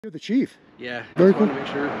You're the chief. Yeah, Very just cool. want to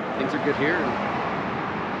make sure things are good here.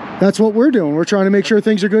 That's what we're doing. We're trying to make sure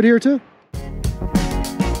things are good here too.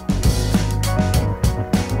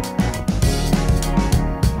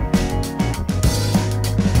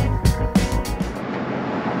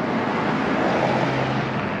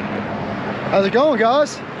 How's it going,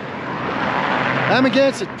 guys?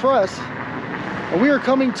 Amagansett Press, and we are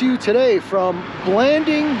coming to you today from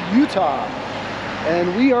Blanding, Utah,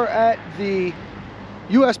 and we are at the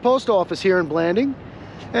U.S. Post Office here in Blanding,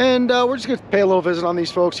 and we're just going to pay a little visit on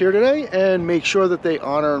these folks here today and make sure that they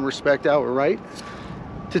honor and respect our right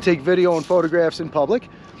to take video and photographs in public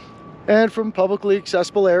and from publicly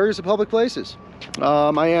accessible areas of public places.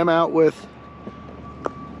 I am out with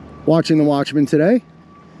watching the Watchmen today,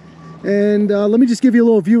 and let me just give you a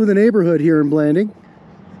little view of the neighborhood here in Blanding.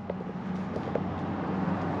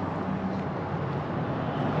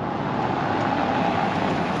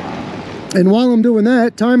 And while I'm doing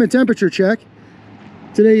that, time and temperature check.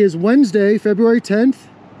 Today is Wednesday, February 10th.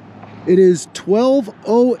 It is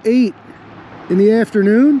 12:08 in the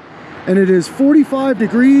afternoon, and it is 45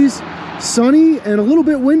 degrees, sunny, and a little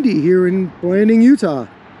bit windy here in Blanding, Utah.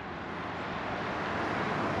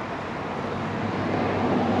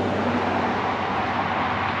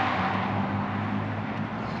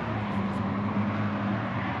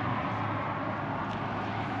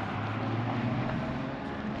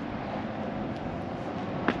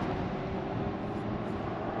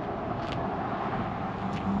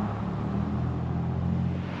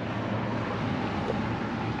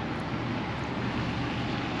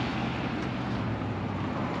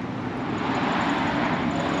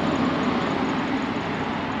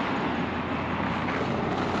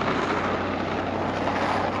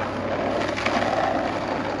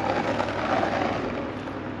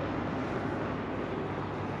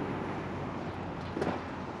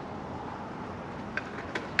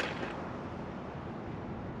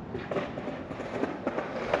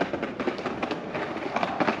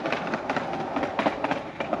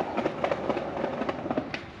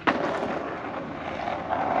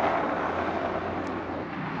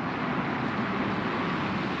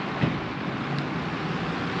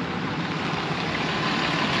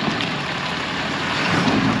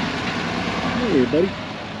 Hey, buddy.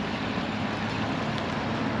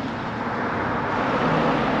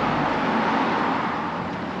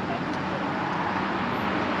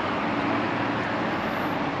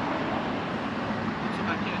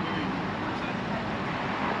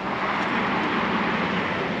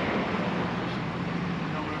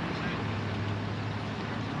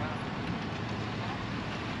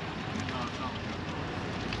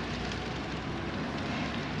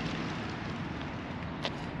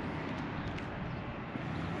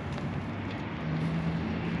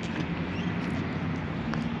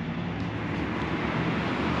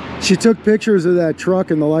 She took pictures of that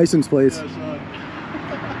truck and the license plates. Yeah, I saw it.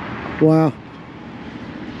 Wow.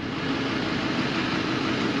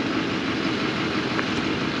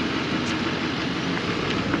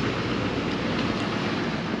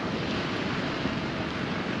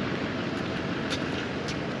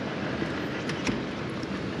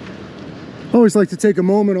 Always like to take a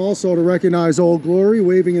moment also to recognize Old Glory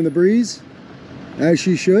waving in the breeze, as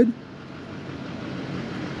she should.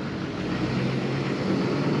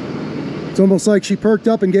 It's almost like she perked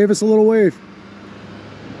up and gave us a little wave.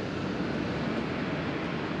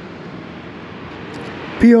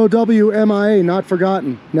 POWMIA, not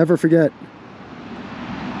forgotten. Never forget.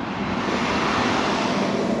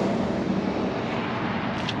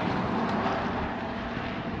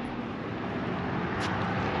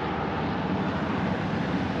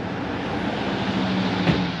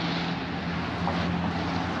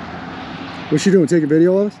 What's she doing? Taking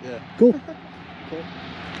video of us? Yeah. Cool. Cool.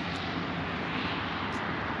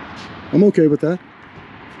 I'm okay with that.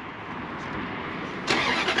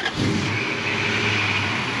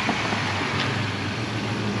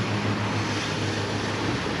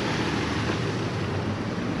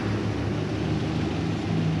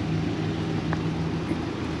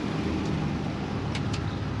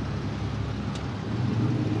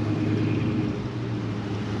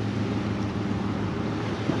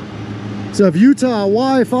 It's of Utah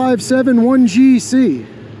Y571GC.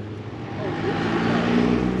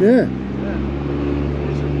 Yeah.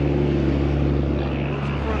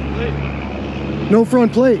 No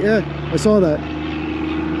front plate, yeah. I saw that.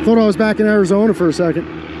 Thought I was back in Arizona for a second.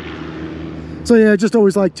 So yeah, I just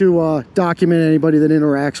always like to document anybody that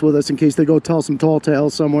interacts with us in case they go tell some tall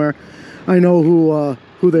tales somewhere. I know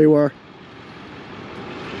who they were.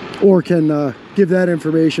 Or can give that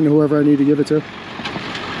information to whoever I need to give it to.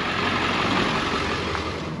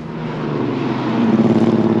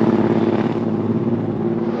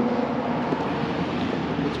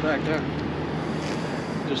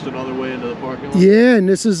 just another way into the parking lot? Yeah, and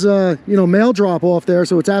this is, you know, mail drop off there,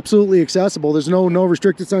 so it's absolutely accessible. There's no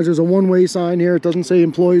restricted signs. There's a one-way sign here. It doesn't say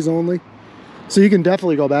employees only. So you can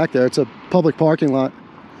definitely go back there. It's a public parking lot.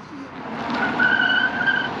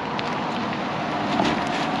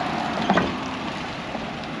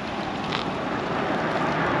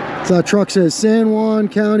 So that truck says San Juan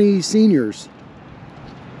County Seniors.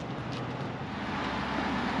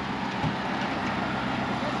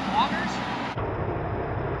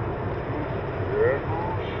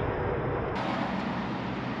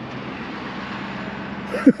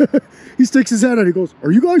 He sticks his head out. He goes,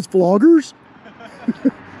 "Are you guys vloggers?"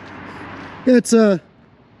 It's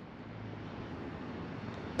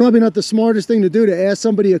probably not the smartest thing to do, to ask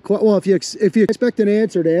somebody a question. Well, if you expect an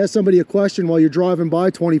answer, to ask somebody a question while you're driving by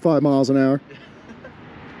 25 miles an hour.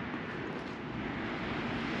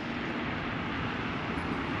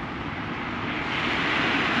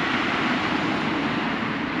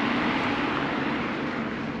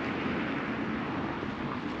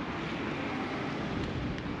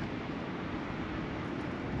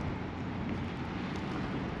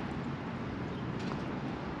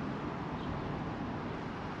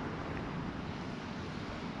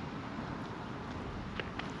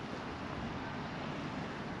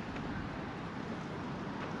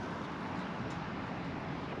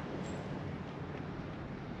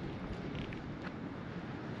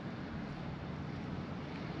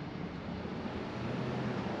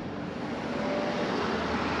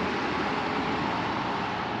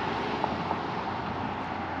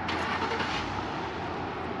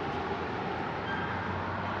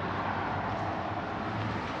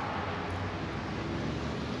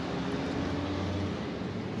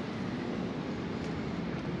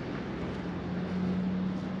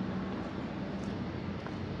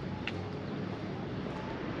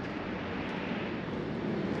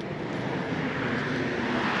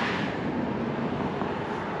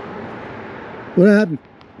 What happened?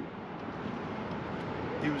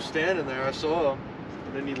 He was standing there, I saw him,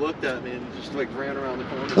 and then he looked at me and just like ran around the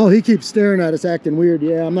corner. Oh, he keeps staring at us, acting weird.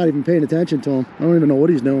 Yeah, I'm not even paying attention to him. I don't even know what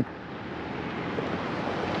he's doing.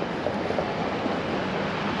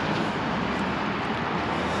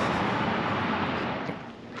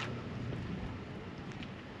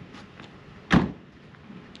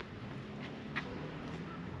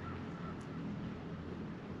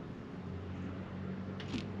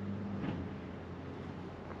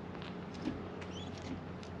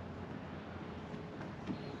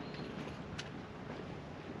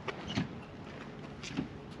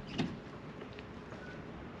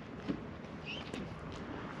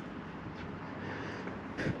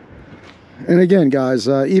 And again, guys,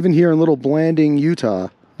 even here in little Blanding, Utah,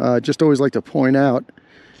 just always like to point out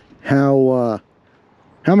how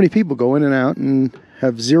many people go in and out and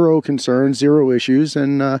have zero concerns, zero issues,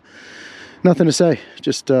 and nothing to say.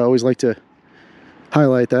 Just always like to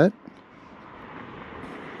highlight that.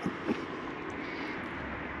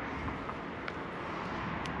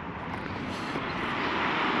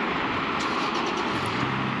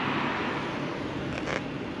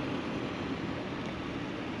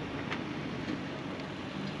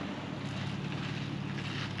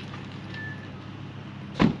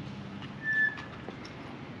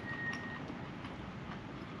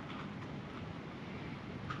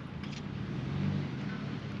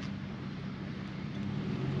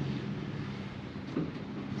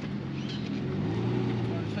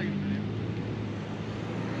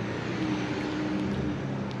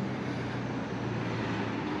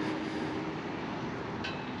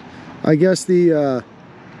 I guess the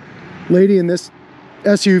lady in this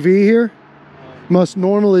SUV here must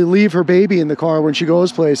normally leave her baby in the car when she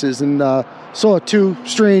goes places, and saw two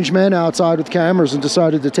strange men outside with cameras and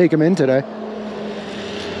decided to take him in today.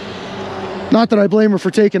 Not that I blame her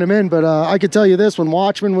for taking him in, but I could tell you this, when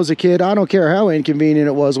Watchman was a kid, I don't care how inconvenient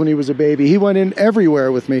it was when he was a baby, he went in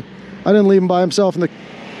everywhere with me. I didn't leave him by himself in the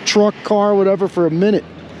truck, car, whatever, for a minute.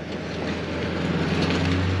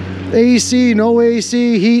 AC, no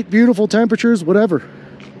AC, heat, beautiful temperatures, whatever.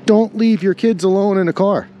 Don't leave your kids alone in a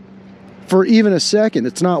car for even a second.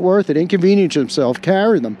 It's not worth it. Inconvenience yourself.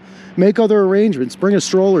 Carry them. Make other arrangements. Bring a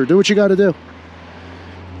stroller. Do what you got to do.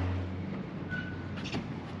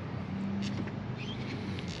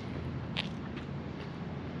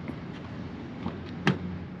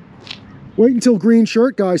 Wait until green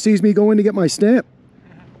shirt guy sees me go in to get my stamp.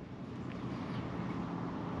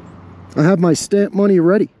 I have my stamp money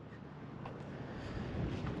ready.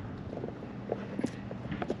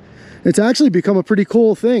 It's actually become a pretty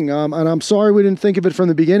cool thing, and I'm sorry we didn't think of it from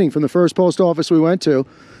the beginning, from the first post office we went to,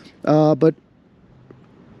 but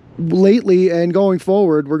lately and going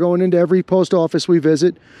forward, we're going into every post office we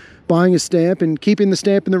visit, buying a stamp and keeping the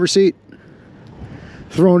stamp in the receipt,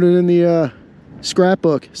 throwing it in the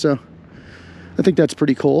scrapbook. So I think that's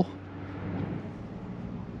pretty cool.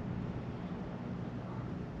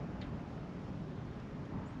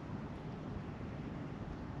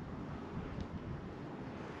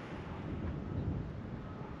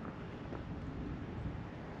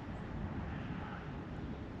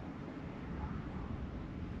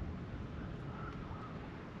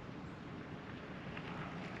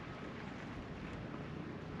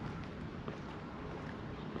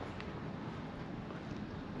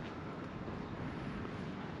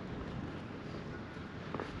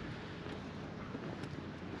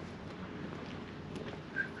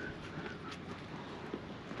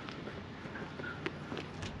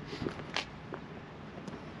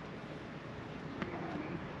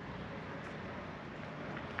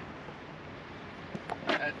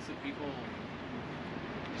 Had some people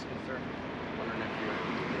just concerned, wondering if you're...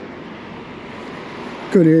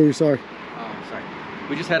 Couldn't hear you, sorry. Oh, sorry.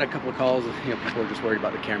 We just had a couple of calls. You know, people are just worried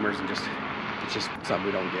about the cameras and just, it's just something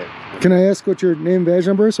we don't get. Can I ask what your name and badge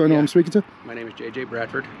number is so I know who I'm speaking to? My name is JJ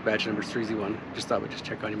Bradford. Badge number is 3Z1. Just thought we'd just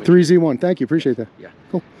check on you. 3Z1. Thank you. Appreciate that. Yeah.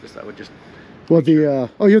 Cool. Just thought we'd just... Well,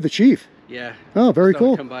 the oh, you're the chief. Yeah. Oh, very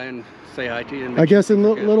cool. Come by and say hi to you. And I guess in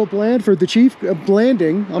Little Blandford, the chief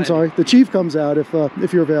Blanding. I'm sorry, the chief comes out if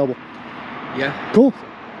you're available. Yeah. Cool.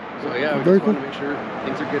 So yeah, we very just cool. want to make sure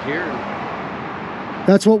things are good here. And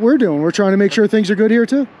that's what we're doing. We're trying to make sure things are good here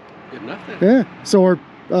too. good enough then. Yeah. So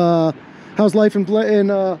how's life in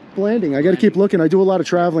Blanding? I got to keep looking. I do a lot of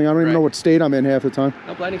traveling. I don't even know what state I'm in half the time.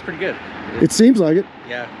 No, Blanding's pretty good. It seems like it.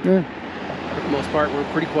 Yeah. Yeah. For the most part,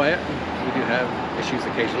 we're pretty quiet. We do have issues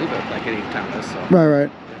occasionally, but like any town does. So. Right, right.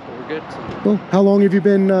 Yeah, but we're good. So. Well, how long have you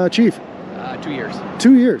been chief? 2 years.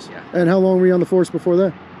 2 years. Yeah. And how long were you on the force before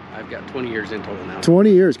that? I've got 20 years in total now.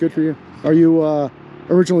 20 years. Good for you. Are you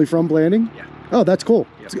originally from Blanding? Yeah. Oh, that's cool.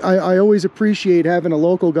 Yep. I always appreciate having a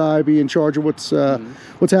local guy be in charge of what's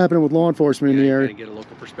happening with law enforcement in the area. Kind of get a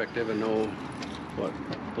local perspective and know what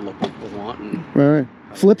the local people want. And right.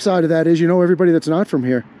 Flip side of that is you know everybody that's not from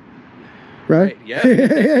here. Right? Yeah.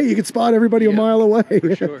 Yeah, you can spot everybody a mile away.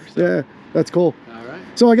 For sure. So. Yeah, that's cool. All right.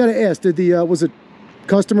 So I got to ask, did the was it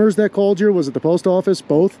customers that called you? Was it the post office?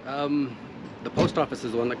 Both? The post office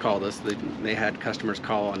is the one that called us. They had customers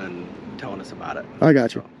calling and telling us about it. I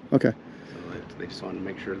got you. Okay. So they just wanted to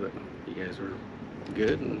make sure that you guys were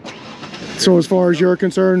good. And so as far as you're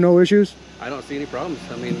concerned, no issues? I don't see any problems.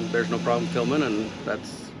 I mean, there's no problem filming, and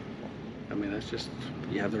that's just,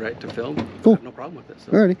 you have the right to film. Cool. I have no problem with it.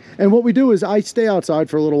 So. Alrighty. And what we do is I stay outside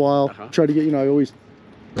for a little while, try to get, I always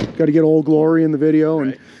got to get Old Glory in the video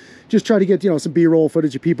and just try to get, some B-roll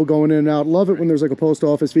footage of people going in and out. Love it when there's like a post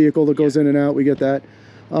office vehicle that goes in and out. We get that.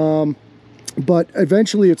 But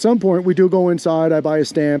eventually at some point we do go inside. I buy a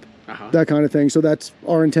stamp, that kind of thing. So that's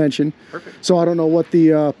our intention. Perfect. So I don't know what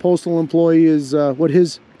the postal employee is, what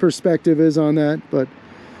his perspective is on that, but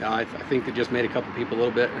I think it just made a couple people a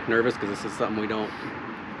little bit nervous because this is something we don't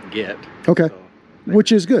get. Okay. So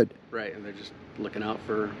which is good. Right, and they're just looking out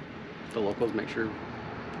for the locals, make sure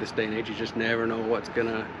this day and age you just never know what's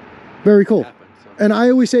gonna very cool happen, so. And I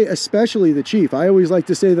always say, especially the chief, I always like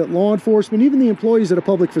to say that law enforcement, even the employees at a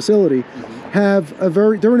public facility, have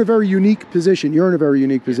they're in a very unique position. You're in a very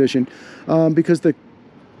unique position because the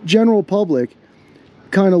general public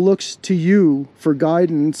kind of looks to you for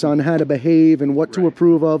guidance on how to behave and what to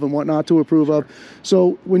approve of and what not to approve of.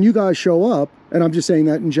 So when you guys show up, and I'm just saying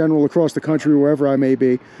that in general across the country, wherever I may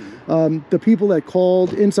be, the people that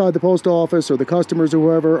called inside the post office or the customers or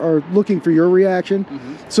whoever are looking for your reaction.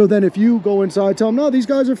 So then if you go inside, tell them, no, these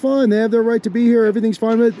guys are fine. They have their right to be here. Everything's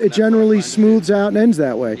fine. It generally smooths out and ends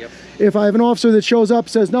that way. If I have an officer that shows up,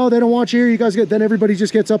 says, no, they don't want you here, you guys get, then everybody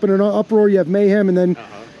just gets up in an uproar. You have mayhem, and then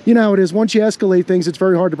you know how it is. Once you escalate things, it's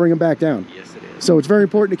very hard to bring them back down. Yes, it is. So it's very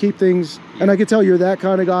important to keep things, and I can tell you're that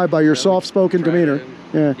kind of guy by your soft-spoken demeanor.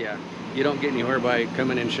 Yeah. You don't get anywhere by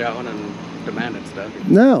coming in shouting and demanding stuff.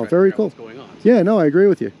 No, very cool. What's going on, so. Yeah, no, I agree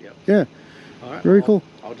with you. Yeah. All right. Very cool.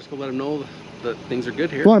 I'll just go let them know that things are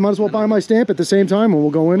good here. Well, I might as well buy my stamp at the same time, and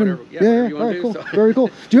we'll go in. Whatever, and yeah. you All right, do, cool. so. Very cool.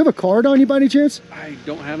 Do you have a card on you by any chance? I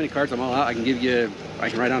don't have any cards. I'm all out. I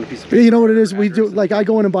can write on a piece of paper. You know what it is? We do, like, I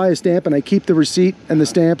go in and buy a stamp, and I keep the receipt and the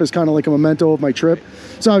stamp as kind of like a memento of my trip.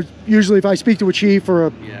 So usually if I speak to a chief or a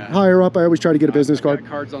higher up, I always try to get a business card. I've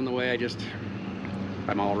got cards on the way.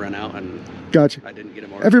 I'm all run out, and gotcha. I didn't get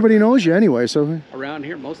them. Everybody knows you anyway, so. Around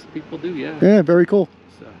here, most people do, yeah. Yeah, very cool.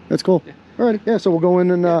 So, that's cool. All right, yeah, so we'll go in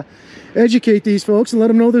and educate these folks and let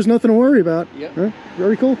them know there's nothing to worry about. Yep.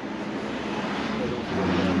 Very cool.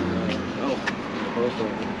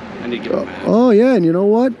 I need to give him a hat. Oh yeah, and you know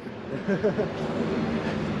what?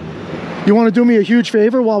 You want to do me a huge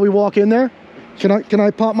favor while we walk in there? Can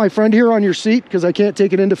I pop my friend here on your seat because I can't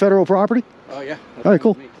take it into federal property? Oh yeah. All right,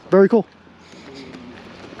 cool. Very cool.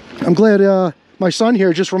 I'm glad my son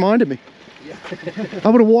here just reminded me. Yeah. I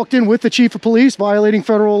would have walked in with the chief of police violating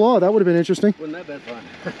federal law. That would have been interesting. Wouldn't that been fun?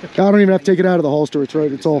 I don't even have to take it out of the holster. It's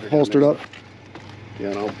right. It's all holstered up.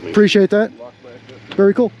 Yeah, no. Appreciate that.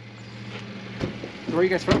 Very cool. Where are you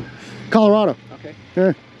guys from? Colorado. Okay.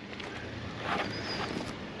 Yeah.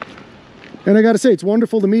 And I got to say, it's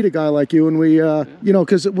wonderful to meet a guy like you, and we, you know,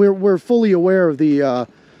 because we're fully aware of the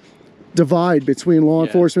divide between law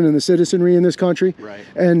enforcement and the citizenry in this country. Right.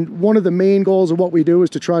 And one of the main goals of what we do is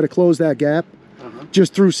to try to close that gap,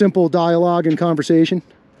 just through simple dialogue and conversation.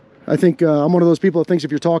 I think I'm one of those people that thinks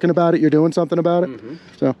if you're talking about it, you're doing something about it.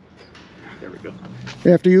 So. There we go.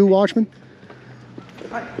 After you, Watchman.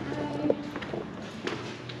 Hi.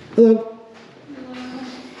 Hello.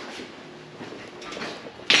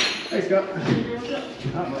 Hey, Scott.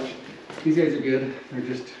 Not much. These guys are good. They're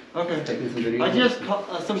just taking some videos. I just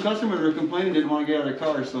some customers were complaining, didn't want to get out of their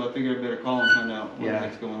cars, so I figured I'd better call and find out what the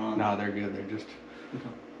heck's going on. No, they're good. They're just.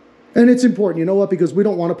 And it's important, you know what, because we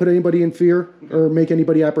don't want to put anybody in fear or make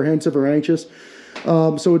anybody apprehensive or anxious.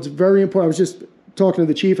 So it's very important. I was just talking to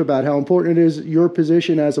the chief about how important it is your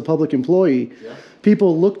position as a public employee. Yeah.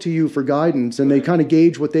 People look to you for guidance, and they kind of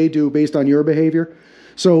gauge what they do based on your behavior.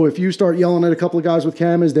 So if you start yelling at a couple of guys with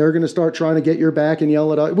cameras, they're going to start trying to get your back and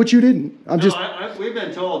yell at us, which you didn't. We've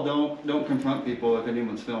been told don't confront people if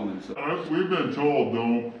anyone's filming. So. We've been told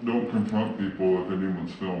don't confront people if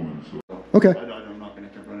anyone's filming. So. Okay. I'm not going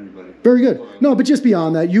to confront anybody. Very good. No, but just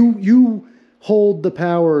beyond that, you hold the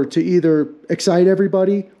power to either excite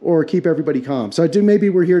everybody or keep everybody calm. So maybe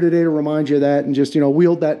we're here today to remind you of that, and just, you know,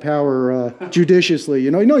 wield that power judiciously.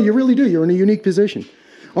 You know, no, you really do. You're in a unique position.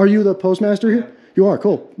 Are you the postmaster here? Yeah. You are.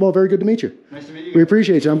 Cool. Well, very good to meet you. Nice to meet you. We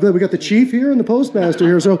appreciate you. I'm glad we got the chief here and the postmaster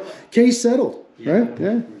here. So case settled, right?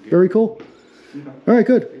 Yeah. Very cool. All right,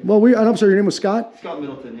 good. Well, and I'm sorry, your name was Scott? Scott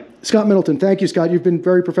Middleton, yeah. Scott Middleton. Thank you, Scott. You've been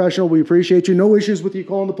very professional. We appreciate you. No issues with you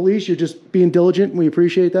calling the police. You're just being diligent, and we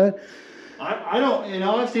appreciate that. I don't, you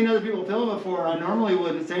know, I've seen other people film before. I normally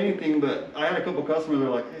wouldn't say anything, but I had a couple customers that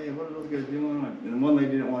were like, hey, what are those guys doing? And one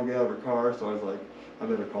lady didn't want to get out of her car, so I was like, I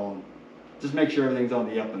better call them. Just make sure everything's on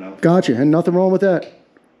the up and up. Gotcha, and nothing wrong with that.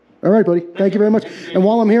 All right, buddy. Thank you very much. And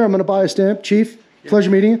while I'm here, I'm going to buy a stamp. Chief, pleasure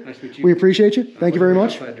meeting you. Nice to meet you. We appreciate you. Thank you very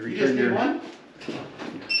much. You just need one?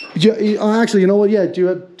 Actually, you know what? Yeah, do you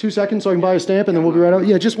have 2 seconds so I can buy a stamp, and then we'll be right out?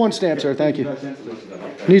 Yeah, just one stamp, sir. Thank you.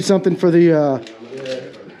 Need something for the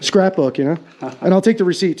scrapbook, you know? And I'll take the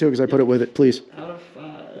receipt, too, because I put it with it, please. Out of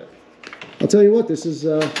 5. I'll tell you what, this has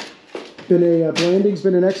been Blanding's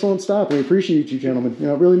been an excellent stop. We appreciate you, gentlemen. You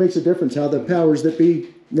know, it really makes a difference how the powers that be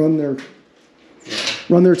run their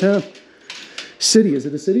town. City, is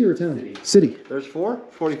it a city or a town? City. There's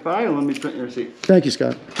 4:45, and let me print your receipt. Thank you,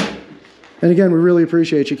 Scott. And again, we really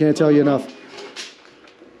appreciate you. Can't tell you enough.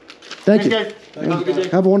 Thank you. Thanks, guys. Have a good day.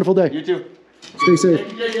 Have a wonderful day. You too. Stay safe.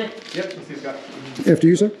 Thank you, JJ. Yep. Let's see, Scott. After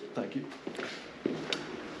you, sir. Thank you.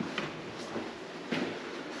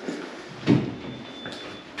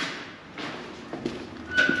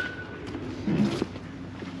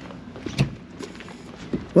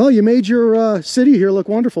 Well, you made your city here look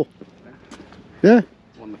wonderful. Yeah.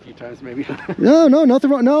 One a few times, maybe. No, nothing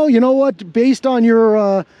wrong. No, you know what? Based on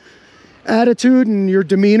your attitude and your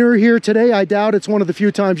demeanor here today, I doubt it's one of the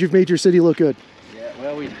few times you've made your city look good. Yeah.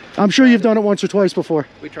 Well, I'm sure you've done it once or twice before.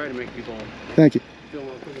 we try to make people Thank you. feel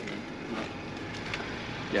welcome.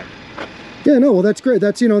 Yeah. Yeah, no, well, that's great.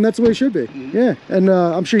 That's, you know, and that's the way it should be. Yeah, and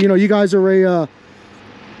I'm sure, you know, you guys are a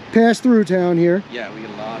pass-through town here. Yeah, we get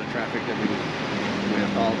a lot of traffic that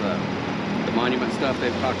with all the monument stuff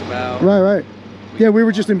they've talked about. Right. Yeah, we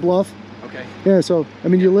were just in Bluff. Okay. Yeah, so, I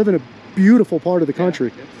mean, you live in a beautiful part of the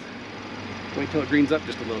country. Wait till it greens up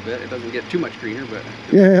just a little bit. It doesn't get too much greener, but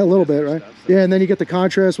Yeah, a little bit, right? Stuff, so. Yeah, and then you get the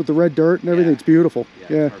contrast with the red dirt and everything. Yeah. It's beautiful.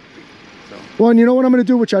 Yeah. It's hard to beat. So. Well, and you know what I'm going to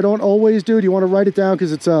do, which I don't always do? Do you want to write it down?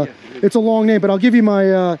 Because it's a long name, but I'll give you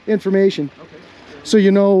my information. Okay. So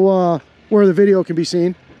you know where the video can be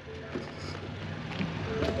seen.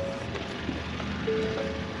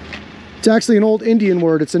 It's actually an old Indian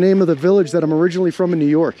word. It's the name of the village that I'm originally from in New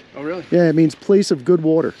York. Oh, really? Yeah, it means place of good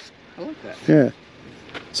water. I like that. Yeah.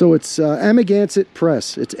 So it's Amagansett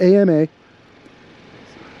Press. It's A-M-A.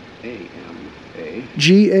 A-M-A.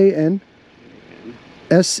 G-A-N-S-E-T-T.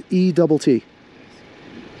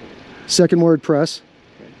 Second word, press.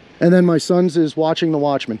 Okay. And then my son's is Watching the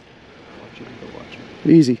Watchman. Watching the Watchman.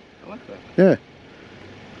 Easy. I like that. Yeah.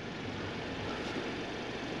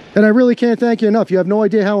 And I really can't thank you enough. You have no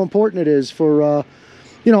idea how important it is for,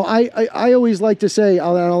 you know, I always like to say,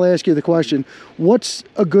 and I'll ask you the question, what's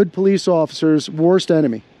a good police officer's worst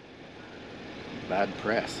enemy? Bad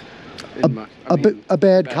press. A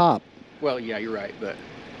bad cop. Well, yeah, you're right, but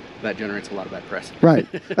that generates a lot of bad press. Right.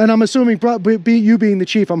 And I'm assuming, you being the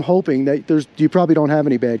chief, I'm hoping that you probably don't have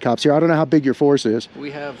any bad cops here. I don't know how big your force is.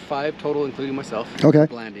 We have 5 total, including myself. Okay.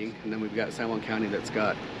 Blanding, and then we've got San Juan County that's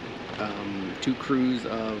got 2 crews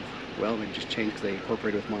of, well, they just changed because they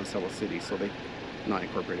incorporated with Monticello City, so they, not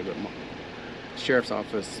incorporated, but Sheriff's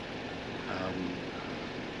Office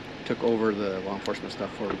took over the law enforcement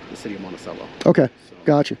stuff for the city of Monticello. Okay, so,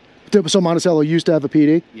 gotcha. So Monticello used to have a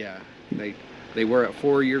PD? Yeah, they were at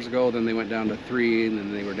 4 years ago, then they went down to 3, and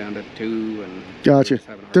then they were down to 2, and gotcha.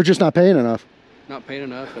 They're just not paying enough. Not paying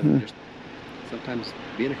enough, and just sometimes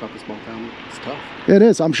being a cop in a small town, it's tough. It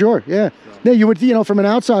is, I'm sure, yeah. So, yeah, you would, you know, from an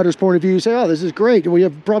outsider's point of view, you say, oh, this is great. We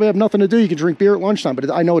probably have nothing to do. You can drink beer at lunchtime, but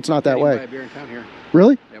I know it's not that way. Buy a beer in town here.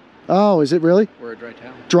 Really? Yep. Oh, is it really? We're a dry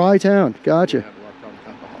town. Dry town, gotcha. We have a lot of problems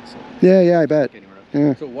with alcohol, so. Yeah, I bet.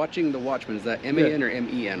 Yeah. So watching The Watchmen, is that M-A-N or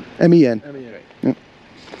M-E-N? M-E-N. Okay. Yeah.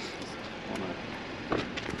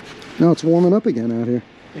 No, it's warming up again out here.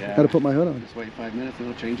 Yeah. Got to put my hood on. Just wait 5 minutes and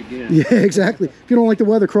it'll change again. Yeah, exactly. If you don't like the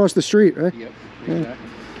weather, cross the street, right? Yep, exactly.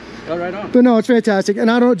 Oh, right on. But no, it's fantastic. And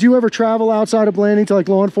do you ever travel outside of Blanding to like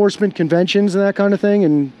law enforcement conventions and that kind of thing?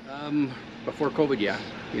 And before COVID, yeah.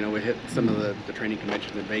 You know, we hit some of the training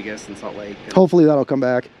conventions in Vegas and Salt Lake. And hopefully that'll come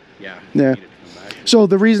back. Yeah. Yeah. So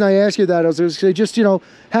the reason I ask you that is just, you know,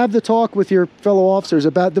 have the talk with your fellow officers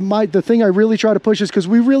about the thing I really try to push is because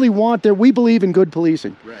we really we believe in good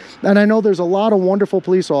policing. Right. And I know there's a lot of wonderful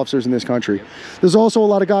police officers in this country. Yep. There's also a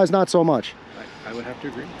lot of guys not so much. I would have to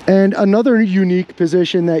agree. And another unique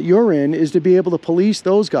position that you're in is to be able to police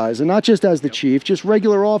those guys, and not just as the chief, just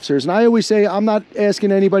regular officers. And I always say, I'm not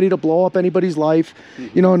asking anybody to blow up anybody's life.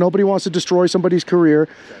 You know, nobody wants to destroy somebody's career.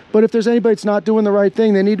 But if there's anybody that's not doing the right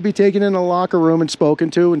thing, they need to be taken in a locker room and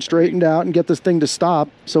spoken to and straightened out and get this thing to stop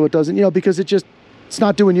so it doesn't, you know, because it's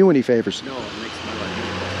not doing you any favors. No, it makes my life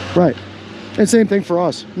miserable. Right. And same thing for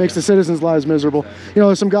us. Makes the citizens' lives miserable. You know,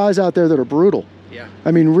 there's some guys out there that are brutal. Yeah.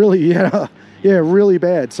 I mean, really, yeah. Yeah, really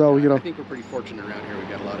bad. So, you know. I think we're pretty fortunate around here. We've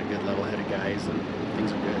got a lot of good level-headed guys and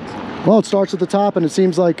things are good. So. Well, it starts at the top and it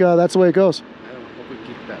seems like that's the way it goes. I hope we can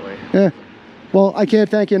keep it that way. Yeah. Well, I can't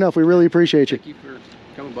thank you enough. We really appreciate you. Thank you for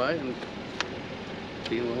coming by and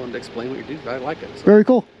being willing to explain what you do. I like it. So. Very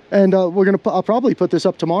cool. And I'll probably put this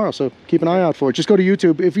up tomorrow, so keep an eye out for it. Just go to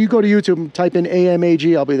YouTube. If you go to YouTube and type in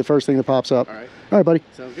AMAG, I'll be the first thing that pops up. All right. All right, buddy.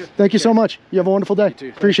 Sounds good. Thank you so much. You have a wonderful day. You too.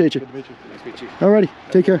 Appreciate you. Good to meet you. Nice to meet you. All righty.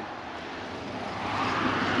 Take care.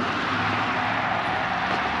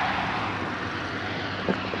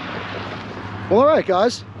 Well, all right,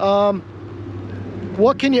 guys.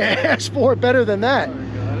 What can you ask for better than that?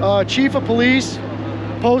 Chief of police,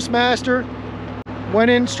 postmaster, went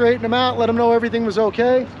in, straightened them out, let them know everything was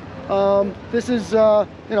okay. This is, you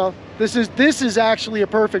know, this is actually a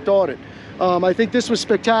perfect audit. I think this was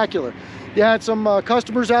spectacular. You had some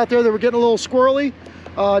customers out there that were getting a little squirrely,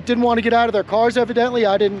 didn't want to get out of their cars, evidently.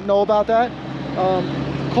 I didn't know about that.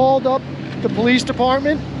 Called up the police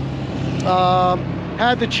department,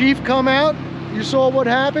 had the chief come out. You saw what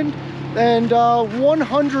happened, and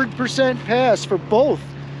 100% pass for both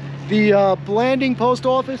the Blanding Post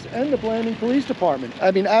Office and the Blanding Police Department.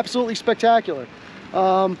 I mean, absolutely spectacular.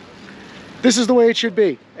 This is the way it should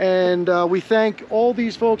be, and we thank all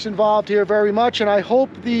these folks involved here very much, and I hope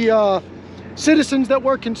the citizens that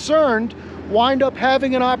were concerned wind up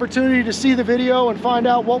having an opportunity to see the video and find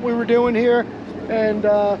out what we were doing here, and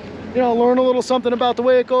you know, learn a little something about the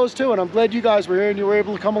way it goes too. And I'm glad you guys were here and you were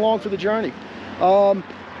able to come along for the journey.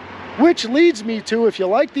 Which leads me to, if you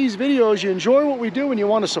like these videos, you enjoy what we do and you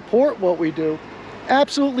want to support what we do,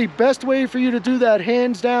 absolutely best way for you to do that,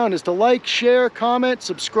 hands down, is to like, share, comment,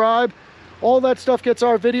 subscribe. All that stuff gets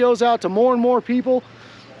our videos out to more and more people,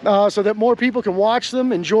 so that more people can watch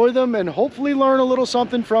them, enjoy them, and hopefully learn a little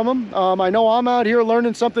something from them. I know I'm out here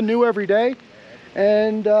learning something new every day,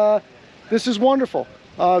 and this is wonderful.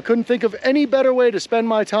 Couldn't think of any better way to spend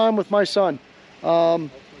my time with my son.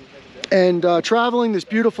 And traveling this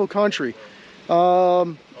beautiful country.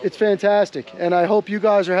 It's fantastic, and I hope you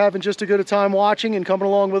guys are having just as good a time watching and coming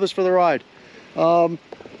along with us for the ride. But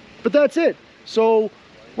that's it. So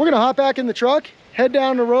we're gonna hop back in the truck, head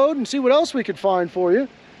down the road, and see what else we could find for you.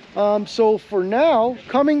 So for now,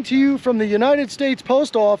 coming to you from the United States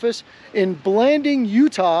Post Office in Blanding,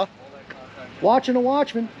 Utah, watching a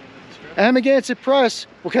Watchman, Amagansett Press.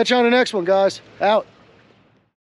 We'll catch you on the next one, guys. Out.